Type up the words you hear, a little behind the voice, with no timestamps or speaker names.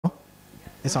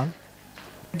It's on?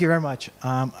 Thank you very much.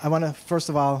 I want to, first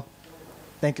of all,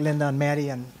 thank Linda and Maddie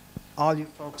and all you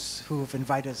folks who have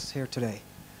invited us here today.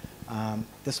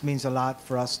 This means a lot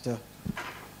for us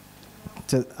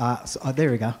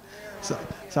there we go. So,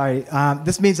 sorry.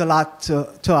 This means a lot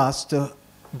to us to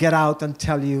get out and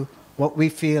tell you what we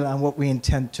feel and what we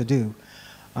intend to do.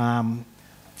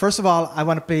 First of all, I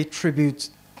want to pay tribute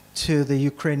to the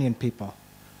Ukrainian people.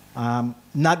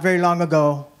 Not very long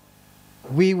ago,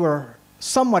 we were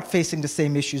somewhat facing the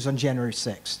same issues on January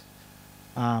 6th.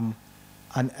 And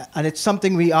it's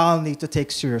something we all need to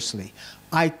take seriously.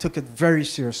 I took it very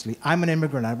seriously. I'm an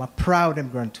immigrant. I'm a proud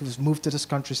immigrant who's moved to this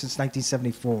country since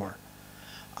 1974.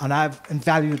 And I've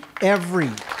valued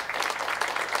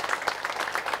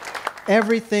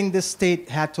everything this state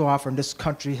had to offer and this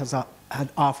country had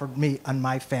offered me and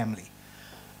my family.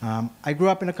 I grew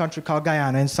up in a country called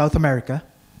Guyana in South America.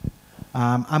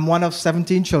 I'm one of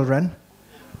 17 children.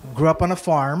 Grew up on a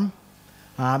farm.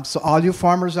 So all you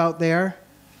farmers out there,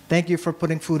 thank you for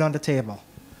putting food on the table.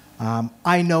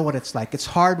 I know what it's like. It's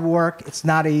hard work. It's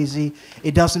not easy.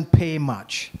 It doesn't pay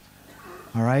much.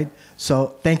 All right?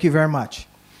 So thank you very much.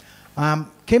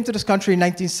 Came to this country in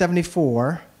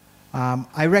 1974.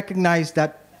 I recognized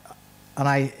that, and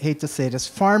I hate to say this,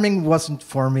 farming wasn't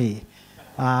for me.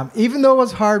 Even though it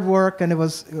was hard work and it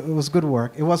was good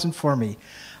work, it wasn't for me.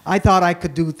 I thought I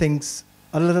could do things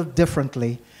a little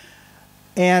differently.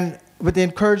 And with the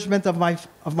encouragement of my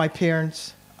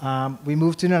parents, we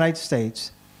moved to the United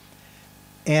States.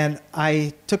 And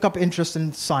I took up interest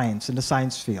in science, in the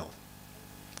science field.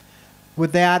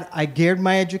 With that, I geared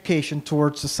my education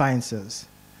towards the sciences.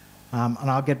 And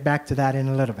I'll get back to that in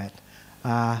a little bit.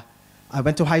 I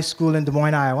went to high school in Des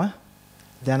Moines, Iowa.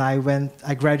 Then I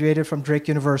graduated from Drake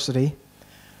University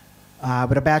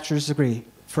with a bachelor's degree,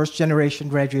 first generation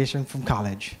graduation from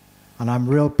college. And I'm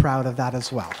real proud of that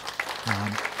as well.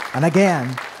 And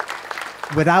again,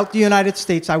 without the United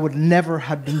States, I would never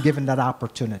have been given that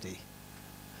opportunity.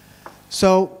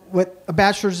 So with a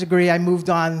bachelor's degree, I moved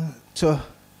on to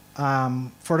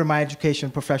further my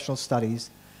education, professional studies.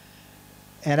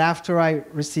 And after I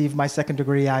received my second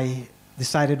degree, I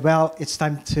decided, well, it's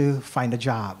time to find a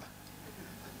job.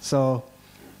 So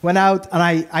went out, and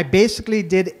I basically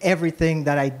did everything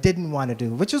that I didn't want to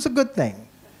do, which is a good thing.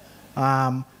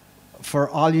 For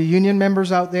all you union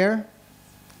members out there,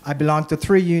 I belong to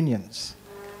 3 unions.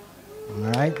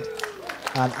 All right?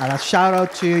 And a shout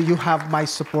out to you. You have my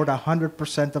support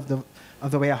 100% of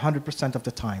the way, 100% of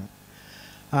the time.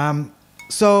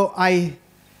 So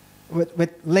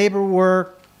with labor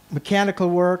work, mechanical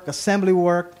work, assembly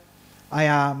work,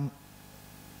 I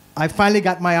finally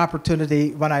got my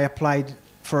opportunity when I applied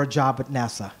for a job at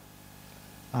NASA.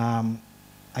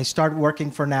 I started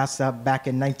working for NASA back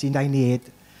in 1998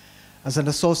 as an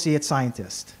associate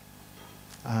scientist.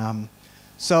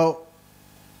 So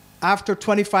after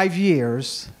 25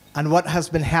 years and what has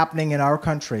been happening in our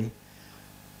country,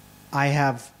 I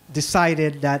have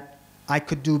decided that I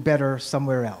could do better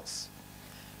somewhere else.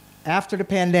 After the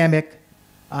pandemic,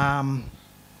 50%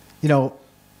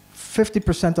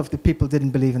 of the people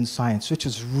didn't believe in science, which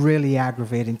is really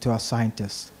aggravating to us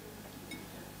scientists.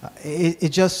 It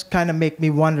just kind of made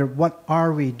me wonder, what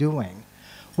are we doing?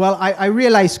 Well, I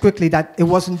realized quickly that it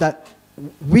wasn't that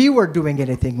we were doing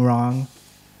anything wrong.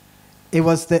 It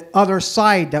was the other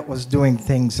side that was doing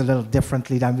things a little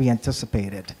differently than we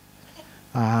anticipated.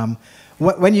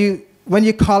 When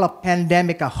you call a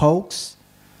pandemic a hoax,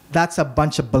 that's a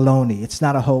bunch of baloney. It's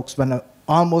not a hoax when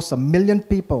almost 1 million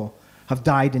people have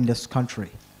died in this country.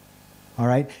 All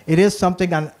right? It is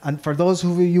something, and for those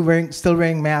of you still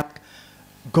wearing masks,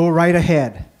 go right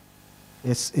ahead.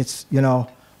 It's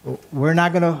we're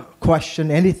not going to question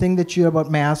anything that you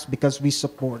about masks because we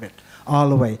support it all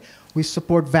the way. We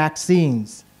support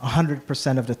vaccines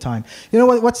 100% of the time. You know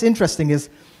what's interesting is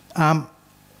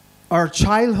our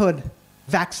childhood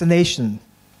vaccination,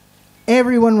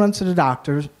 everyone runs to the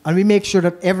doctors, and we make sure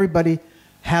that everybody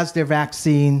has their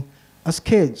vaccine as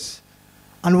kids.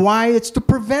 And why? It's to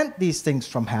prevent these things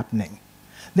from happening.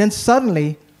 Then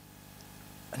suddenly,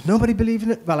 nobody believes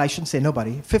in it. Well, I shouldn't say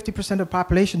nobody. 50% of the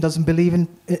population doesn't believe in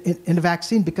the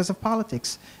vaccine because of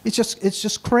politics. It's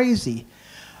just crazy.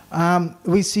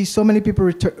 We see so many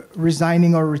people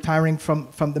resigning or retiring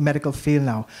from the medical field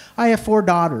now. I have 4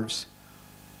 daughters.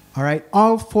 All right?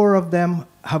 All 4 of them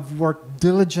have worked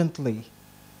diligently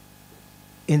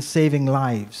in saving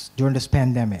lives during this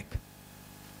pandemic.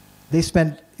 They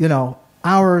spent,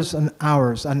 hours and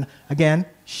hours. And again,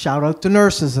 shout out to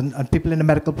nurses and people in the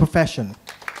medical profession.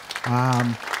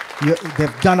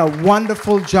 They've done a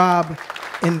wonderful job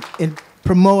in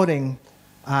promoting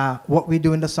what we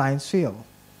do in the science field.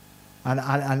 And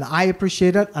I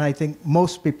appreciate it, and I think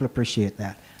most people appreciate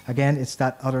that. Again, it's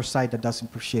that other side that doesn't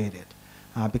appreciate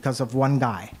it because of one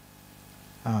guy.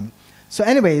 So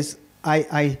anyways,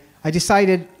 I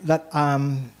decided that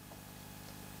I'm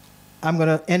going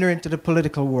to enter into the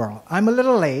political world. I'm a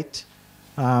little late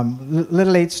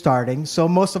starting, so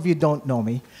most of you don't know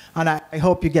me. And I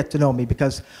hope you get to know me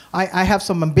because I have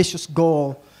some ambitious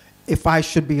goal if I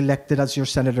should be elected as your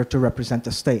senator to represent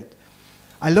the state.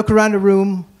 I look around the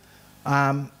room,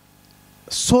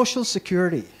 Social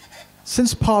Security,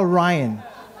 since Paul Ryan,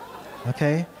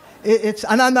 okay?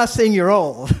 And I'm not saying you're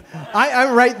old.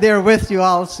 I'm right there with you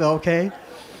also, okay?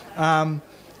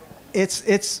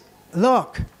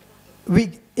 Look,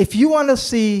 if you want to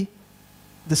see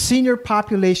the senior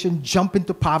population jump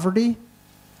into poverty,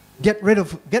 get rid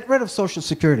of Social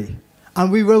Security,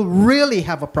 and we will really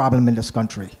have a problem in this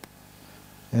country.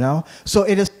 You know, so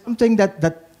it is something that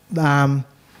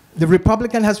the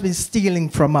Republican has been stealing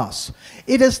from us.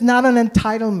 It is not an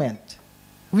entitlement.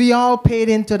 We all paid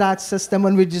into that system,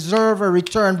 and we deserve a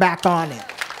return back on it.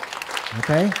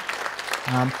 Okay,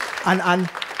 and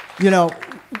you know,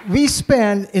 we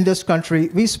spend in this country,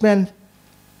 we spend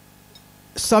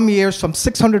some years from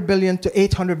 $600 billion to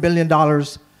 $800 billion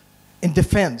in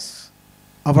defense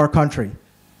of our country.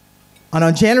 And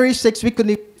on January 6th, we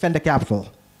couldn't even defend the Capitol.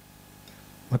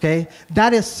 Okay?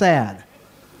 That is sad.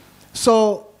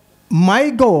 So my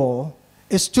goal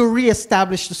is to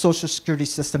reestablish the Social Security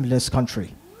system in this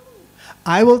country.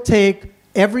 I will take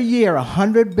every year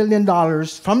 $100 billion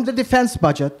from the defense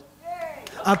budget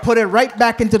and put it right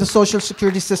back into the Social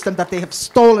Security system that they have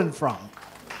stolen from.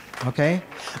 Okay?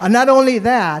 And not only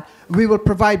that, we will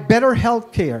provide better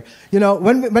health care. You know,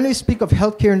 when we speak of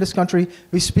health care in this country,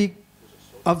 we speak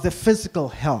of the physical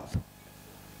health.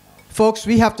 Folks,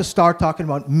 we have to start talking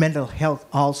about mental health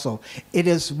also. It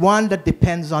is one that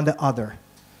depends on the other.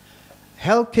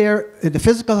 Health care, the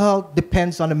physical health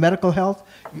depends on the medical health.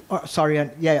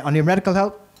 On your medical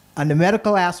health, and the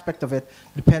medical aspect of it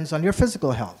depends on your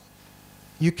physical health.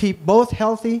 You keep both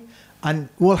healthy, and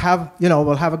we'll have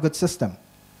a good system.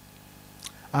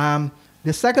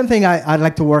 The second thing I'd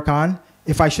like to work on,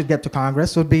 if I should get to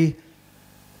Congress, would be,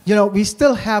 you know, we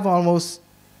still have almost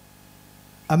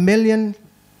 1 million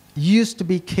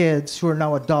used-to-be kids who are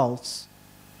now adults,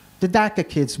 the DACA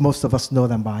kids, most of us know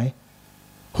them by,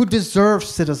 who deserve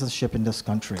citizenship in this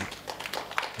country.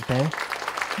 Okay?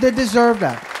 They deserve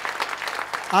that.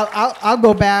 I'll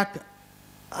go back,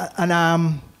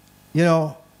 and you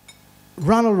know,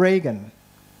 Ronald Reagan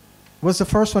was the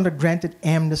first one that granted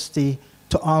amnesty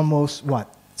to almost,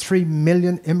 3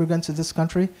 million immigrants in this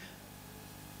country.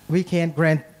 We can't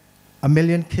grant 1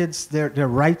 million kids their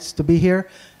rights to be here.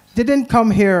 They didn't come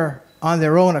here on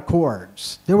their own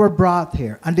accords. They were brought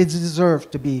here, and they deserve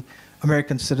to be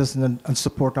American citizens and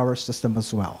support our system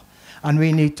as well. And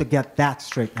we need to get that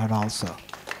straightened out also.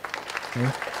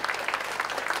 Okay?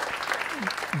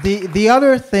 The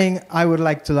other thing I would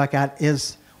like to look at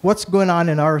is what's going on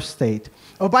in our state.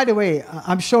 Oh, by the way,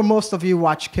 I'm sure most of you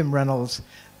watch Kim Reynolds.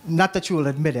 Not that you will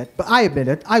admit it, but I admit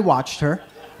it. I watched her,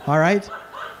 all right?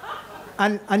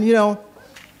 And you know,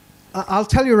 I'll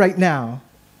tell you right now,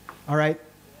 all right,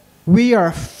 we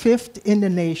are fifth in the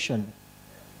nation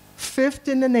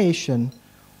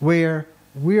where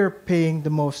we're paying the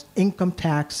most income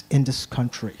tax in this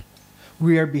country.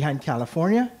 We are behind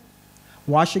California,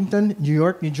 Washington, New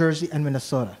York, New Jersey, and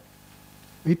Minnesota.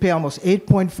 We pay almost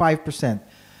 8.5%.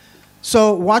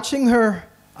 So watching her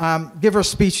give her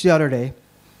speech the other day,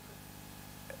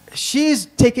 she's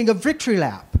taking a victory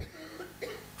lap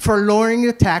for lowering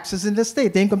the taxes in the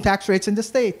state, the income tax rates in the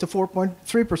state to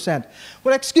 4.3%.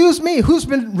 Well, excuse me, who's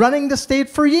been running the state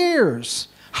for years?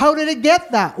 How did it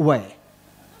get that way?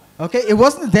 Okay, it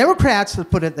wasn't the Democrats that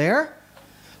put it there.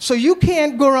 So you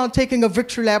can't go around taking a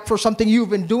victory lap for something you've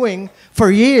been doing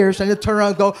for years and then turn around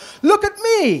and go, look at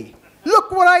me, look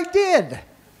what I did.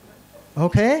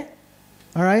 Okay,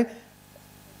 all right?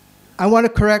 I want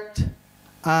to correct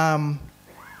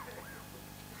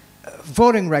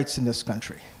voting rights in this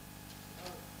country.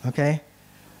 Okay?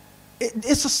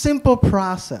 It's a simple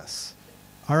process,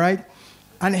 all right?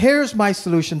 And here's my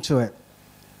solution to it.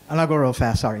 And I'll go real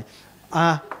fast, sorry.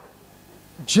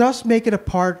 Just make it a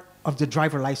part of the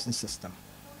driver license system.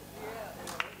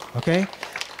 Okay?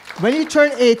 When you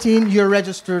turn 18, you're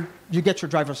registered, you get your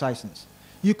driver's license.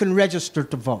 You can register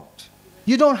to vote.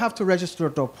 You don't have to register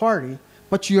to a party,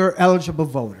 but you're an eligible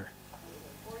voter.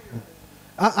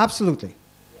 Absolutely.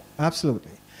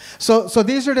 Absolutely. So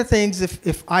these are the things,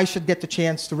 if I should get the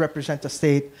chance to represent the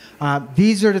state,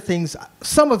 these are the things,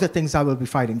 some of the things I will be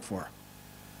fighting for.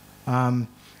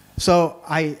 So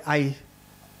I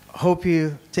hope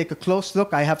you take a close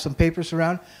look. I have some papers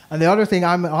around. And the other thing,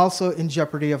 I'm also in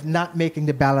jeopardy of not making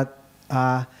the ballot.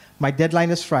 My deadline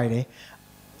is Friday.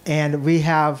 And we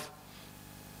have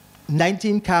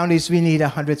 19 counties we need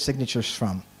 100 signatures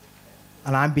from.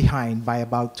 And I'm behind by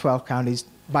about 12 counties,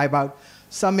 by about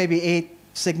some maybe 8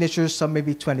 signatures, some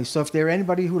maybe 20. So if there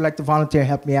anybody who would like to volunteer,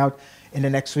 help me out in the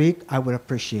next week, I would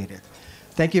appreciate it.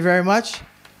 Thank you very much.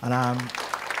 And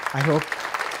I hope,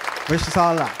 wish us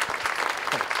all luck.